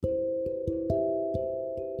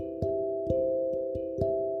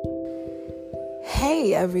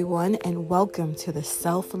Hey everyone, and welcome to the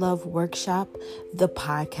Self-Love Workshop, the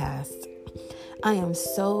podcast. I am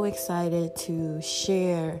so excited to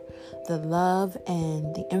share the love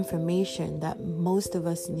and the information that most of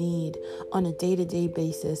us need on a day-to-day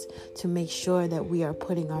basis to make sure that we are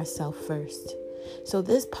putting ourselves first. So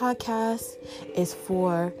this podcast is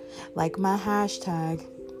for, like my hashtag,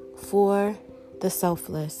 for the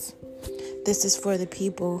selfless. This is for the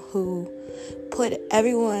people who puts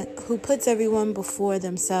everyone before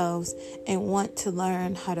themselves and want to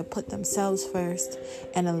learn how to put themselves first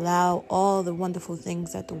and allow all the wonderful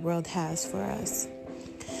things that the world has for us.